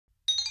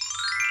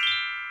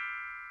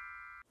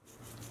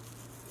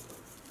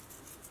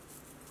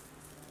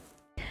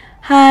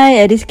Hi,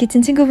 Eddie's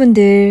Kitchen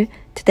친구분들.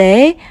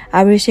 Today,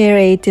 I will share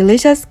a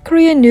delicious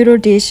Korean noodle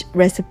dish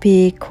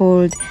recipe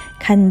called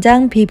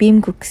GanJang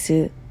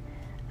BiBimGukSu.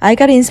 I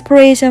got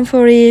inspiration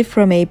for it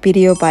from a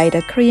video by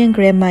the Korean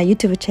Gradma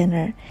YouTube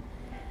channel.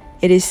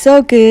 It is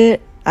so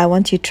good, I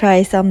want to try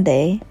it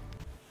someday.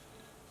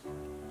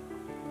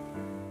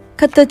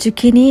 Cut the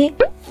zucchini,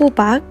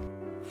 호박,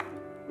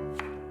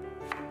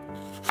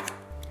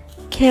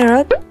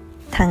 carrot,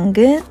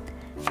 당근,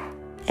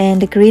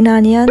 and green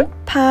onion,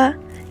 파,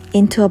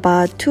 into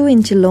about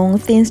 2-inch long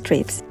thin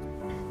strips.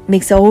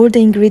 Mix all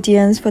the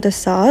ingredients for the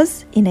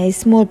sauce in a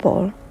small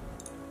bowl.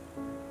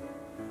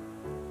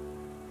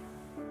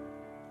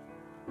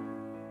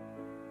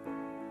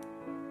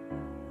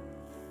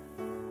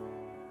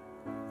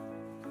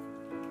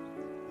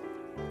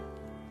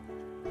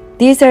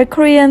 These are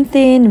Korean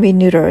thin wheat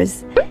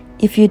noodles.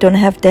 If you don't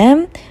have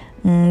them,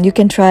 you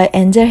can try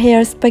angel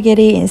hair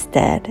spaghetti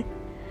instead.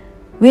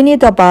 We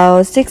need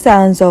about 6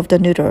 ounces of the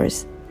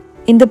noodles.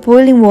 In the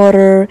boiling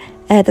water,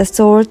 add the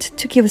salt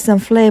to give some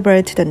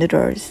flavor to the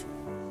noodles.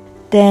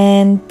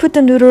 Then put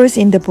the noodles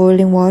in the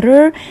boiling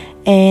water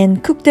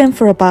and cook them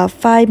for about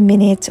 5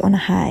 minutes on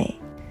high.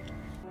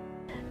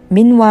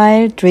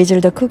 Meanwhile,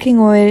 drizzle the cooking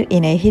oil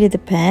in a heated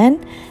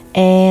pan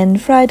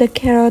and fry the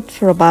carrot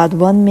for about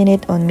 1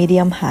 minute on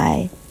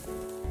medium-high.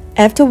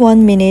 After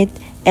 1 minute,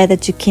 add the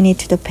zucchini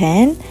to the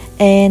pan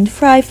and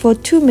fry for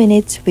 2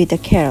 minutes with the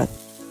carrot.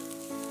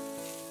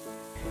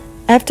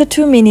 After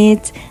 2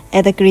 minutes,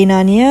 add the green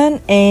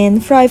onion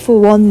and fry for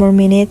 1 more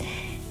minute,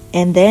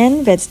 and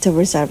then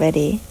vegetables are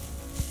ready.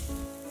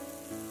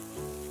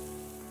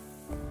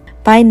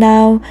 By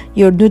now,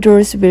 your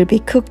noodles will be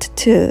cooked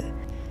too.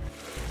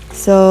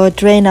 So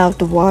drain out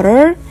the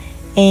water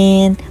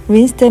and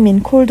rinse them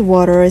in cold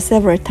water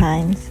several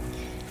times.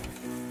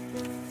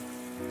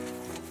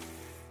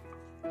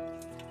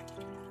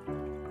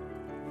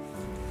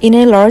 In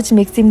a large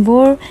mixing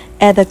bowl,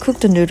 add the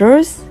cooked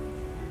noodles,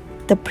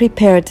 the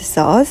prepared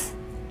sauce,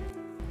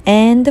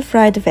 and the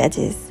fried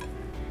veggies.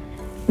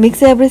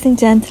 Mix everything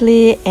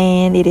gently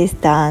and it is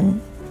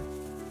done.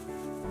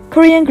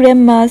 Korean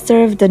grandma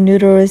served the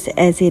noodles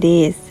as it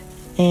is,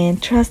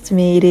 and trust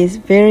me, it is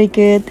very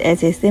good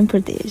as a simple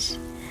dish.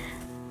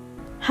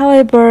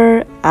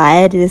 However,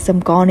 I added some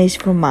garnish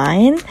for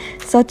mine,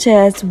 such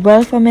as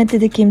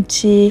well-fermented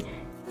kimchi,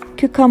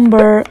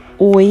 cucumber,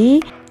 oi,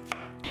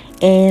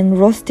 and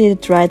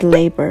roasted dried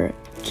labor,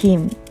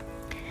 kim.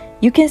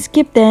 You can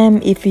skip them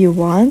if you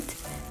want,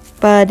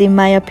 but in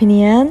my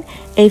opinion,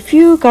 a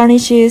few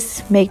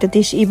garnishes make the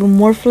dish even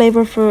more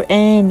flavorful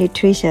and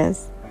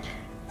nutritious.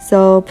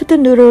 So put the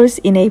noodles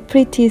in a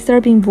pretty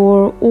serving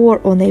bowl or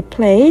on a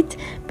plate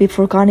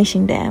before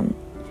garnishing them.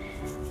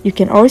 You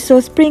can also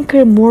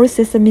sprinkle more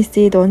sesame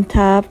seed on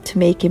top to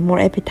make it more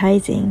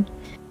appetizing.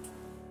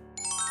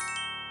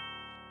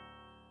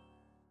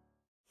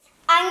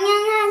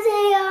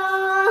 안녕하세요.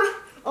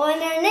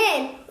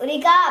 오늘은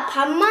우리가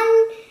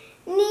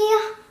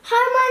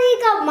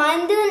할머니가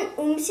만든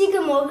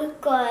음식을 먹을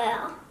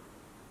거예요.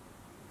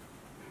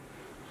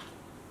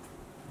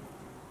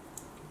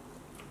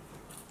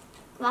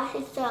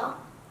 맛있어요.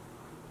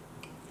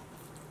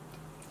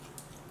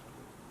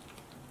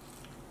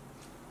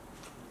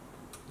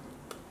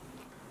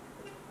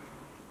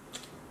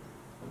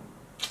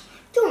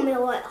 좀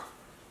매워요.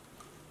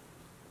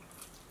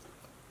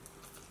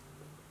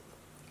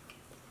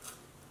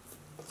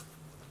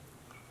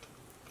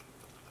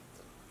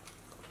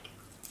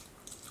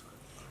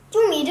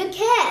 좀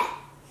이렇게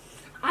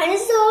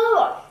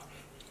안에서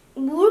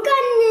물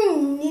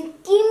같는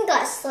느낌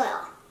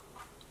같아요.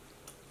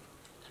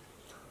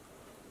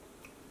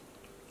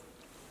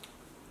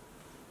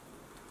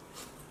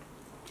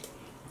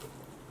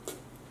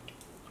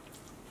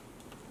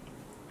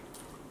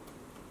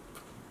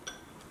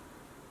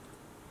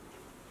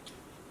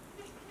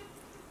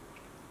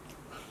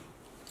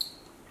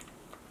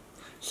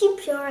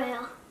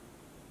 별해요.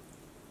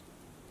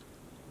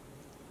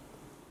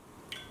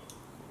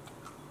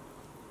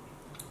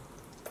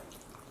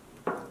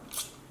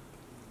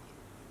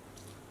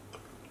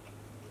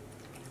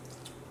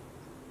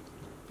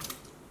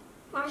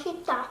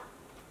 맛있다.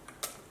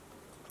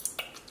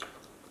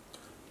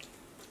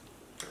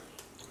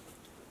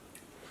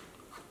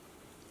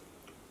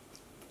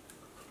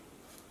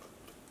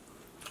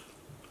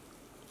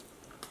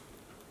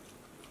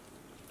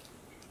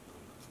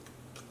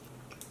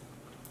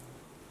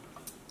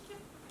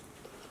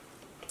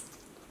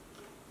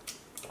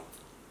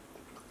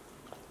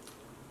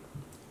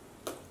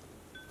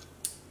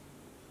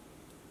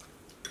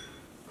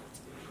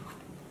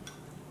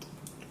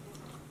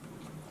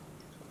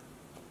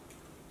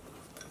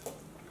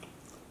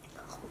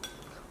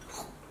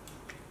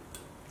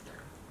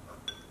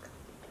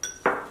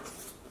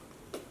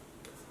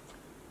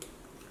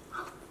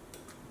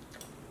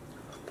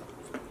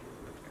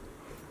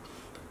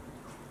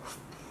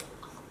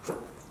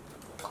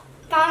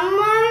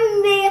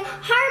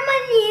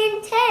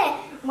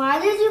 할머니한테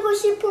말해주고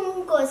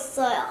싶은 거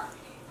있어요.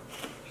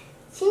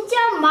 진짜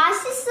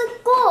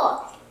맛있었고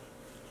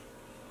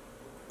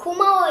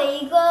고마워.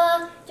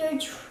 이거를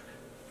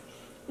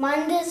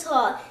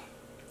만들어서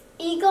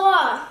이거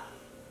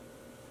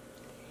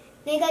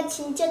내가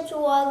진짜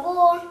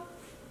좋아하고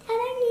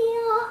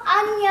사랑해요.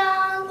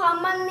 안녕.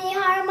 광만미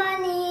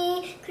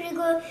할머니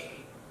그리고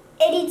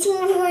에리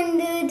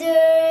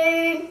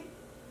친구분들.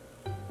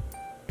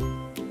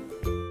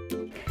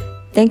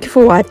 Thank you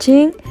for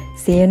watching.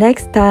 See you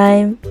next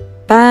time.